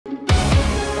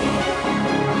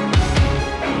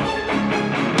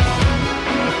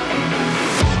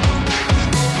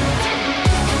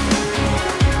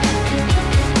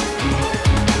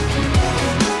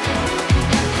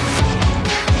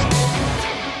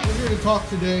to talk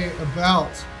today about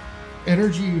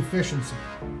energy efficiency.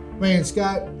 Man,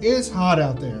 Scott, it's hot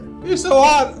out there. It's so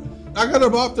hot, I got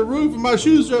up off the roof and my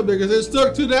shoes are up there because they're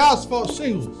stuck to the asphalt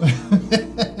shingles.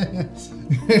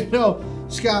 You know,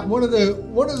 Scott, one of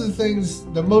the things,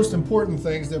 the most important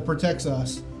things that protects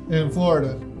us in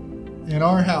Florida, in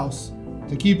our house,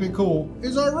 to keep it cool,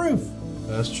 is our roof.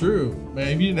 That's true. Man,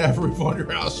 if you didn't have a roof on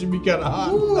your house, you'd be kind of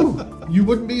hot. Ooh, you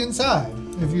wouldn't be inside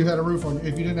if you didn't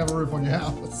have a roof on your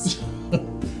house.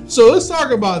 So let's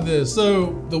talk about this.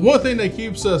 So the one thing that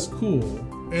keeps us cool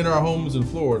in our homes in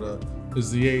Florida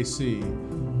is the AC.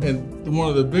 And one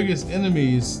of the biggest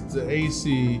enemies to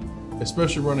AC,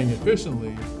 especially running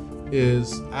efficiently,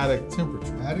 is attic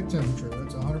temperature. Attic temperature,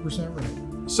 that's 100%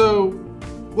 right. So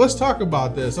let's talk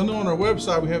about this. I know on our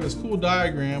website we have this cool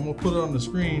diagram. We'll put it on the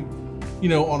screen. You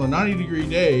know, on a 90-degree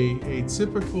day, a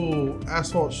typical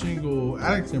asphalt shingle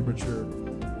attic temperature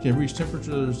can reach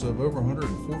temperatures of over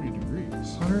 140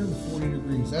 degrees. 140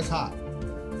 degrees, that's hot.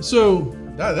 So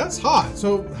that's hot.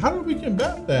 So how do we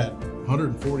combat that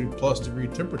 140 plus degree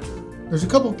temperature? There's a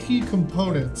couple key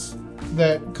components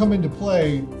that come into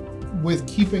play with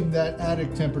keeping that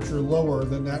attic temperature lower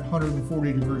than that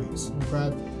 140 degrees.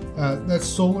 Okay? That's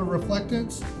solar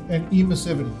reflectance and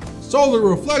emissivity. Solar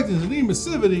reflectance and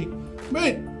emissivity,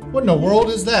 man. What in the world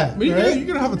is that? You're right? going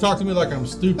to have to talk to me like I'm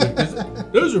stupid.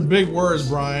 Those are big words,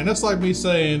 Brian. That's like me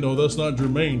saying, "Oh, that's not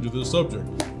germane to this subject."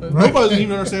 Right. Nobody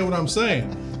even understand what I'm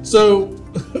saying. So,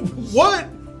 what?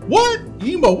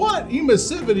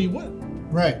 Emissivity? What?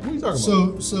 Right. What are you talking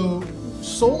about? So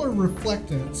solar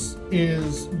reflectance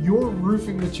is your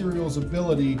roofing material's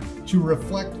ability to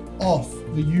reflect off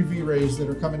the UV rays that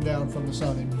are coming down from the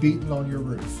sun and beating on your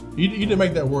roof. You didn't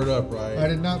make that word up, right? I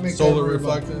did not make solar that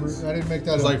word reflectance. Up. I didn't make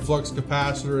that it's up. Like flux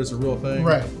capacitor is a real thing.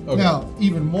 Right. Okay. Now,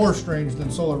 even more strange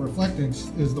than solar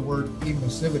reflectance is the word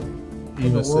emissivity. What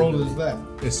in the world is that?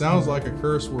 It sounds like a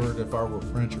curse word if I were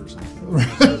French or something.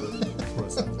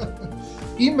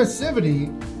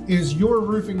 Emissivity is your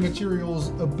roofing material's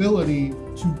ability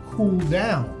to cool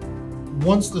down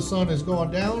once the sun has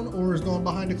gone down or has gone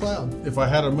behind a cloud. If I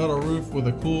had a metal roof with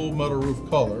a cool metal roof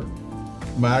color,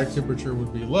 my attic temperature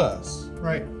would be less.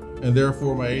 Right. And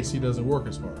therefore my AC doesn't work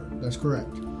as hard. That's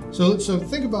correct. So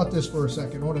think about this for a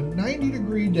second. On a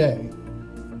 90-degree day,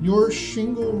 your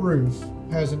shingle roof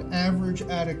has an average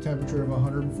attic temperature of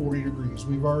 140 degrees.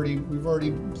 We've already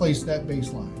placed that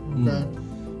baseline. Okay.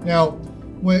 Now,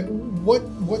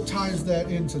 what ties that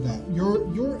into that?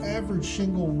 Your average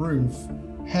shingle roof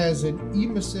has an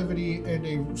emissivity and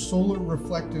a solar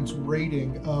reflectance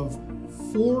rating of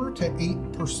 4 to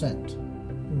 8%.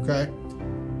 Okay,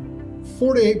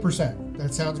 4 to 8%.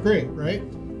 That sounds great, right?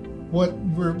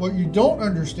 What you don't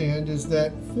understand is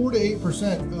that 4 to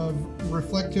 8% of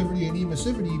reflectivity and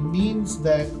emissivity means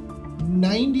that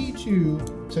 92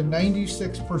 to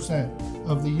 96%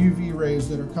 of the UV rays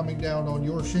that are coming down on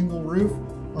your shingle roof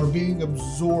are being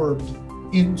absorbed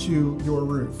into your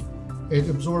roof. It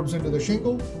absorbs into the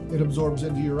shingle, it absorbs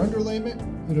into your underlayment,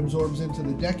 it absorbs into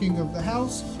the decking of the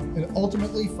house, and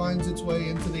ultimately finds its way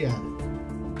into the attic.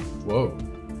 Whoa.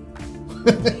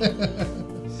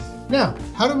 Now,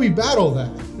 how do we battle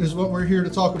that is what we're here to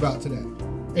talk about today.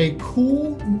 A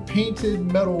cool painted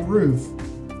metal roof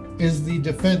is the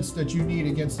defense that you need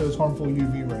against those harmful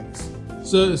UV rays.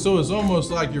 So it's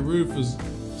almost like your roof is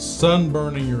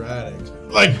sunburning your attic.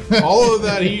 Like all of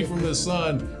that heat from the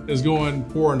sun is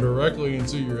pouring directly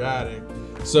into your attic.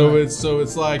 So right.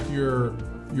 it's like your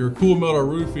cool metal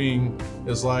roofing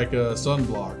is like a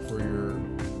sunblock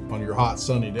on your hot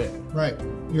sunny day. Right.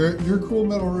 Your cool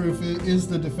metal roof is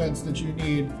the defense that you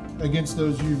need against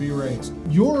those UV rays.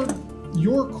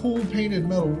 Your cool painted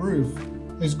metal roof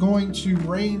is going to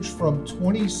range from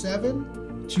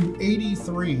 27 to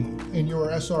 83 in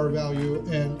your SR value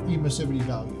and emissivity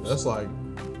values.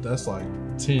 That's like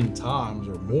 10 times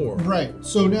or more. Right.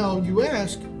 So now you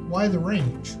ask, why the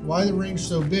range? Why the range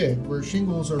so big? Where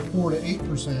shingles are 4 to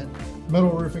 8%,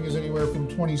 metal roofing is anywhere from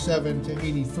 27 to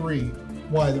 83.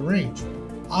 Why the range?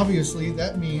 Obviously,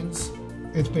 that means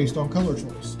it's based on color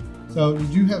choice. So you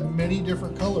do have many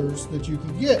different colors that you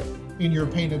can get in your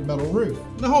painted metal roof.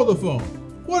 Now hold the phone.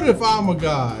 What if I'm a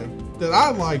guy that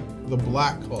I like the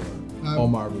black color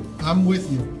on my roof? I'm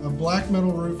with you. A black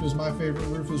metal roof is my favorite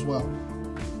roof as well.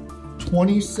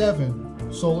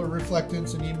 27 solar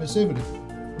reflectance and emissivity.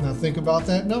 Now think about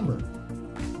that number.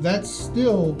 That's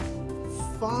still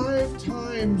 5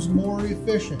 times more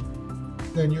efficient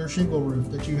than your shingle roof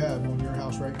that you have on your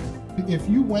house right now. If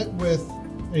you went with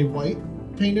a white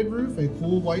painted roof, a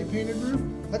cool white painted roof,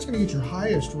 that's going to get your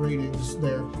highest ratings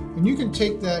there. And you can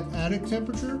take that attic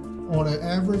temperature on an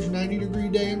average 90-degree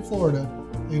day in Florida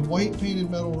A white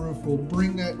painted metal roof will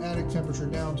bring that attic temperature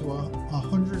down to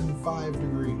 105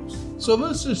 degrees. So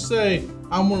let's just say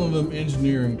I'm one of them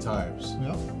engineering types.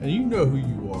 Yep. And you know who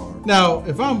you are. Now,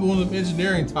 if I'm one of them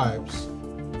engineering types,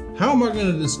 how am I going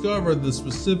to discover the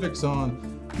specifics on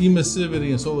emissivity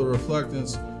and solar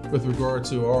reflectance with regard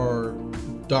to our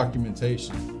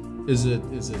documentation? Is it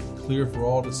clear for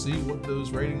all to see what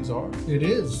those ratings are? It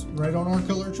is. Right on our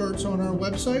color charts on our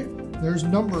website, there's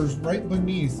numbers right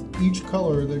beneath each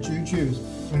color that you choose.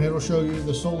 And it'll show you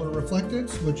the solar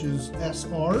reflectance, which is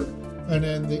SR, and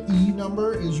then the E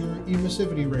number is your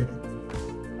emissivity rating.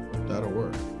 That'll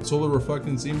work. Solar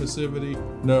reflectance, emissivity,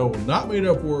 no, not made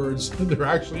up words. They're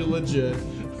actually legit.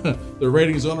 The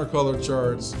ratings on our color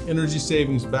charts, energy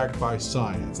savings backed by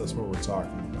science. That's what we're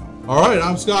talking about. All right,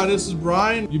 I'm Scott, this is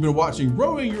Brian. You've been watching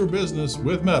Growing Your Business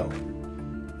with Metal.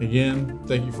 Again,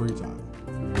 thank you for your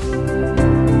time.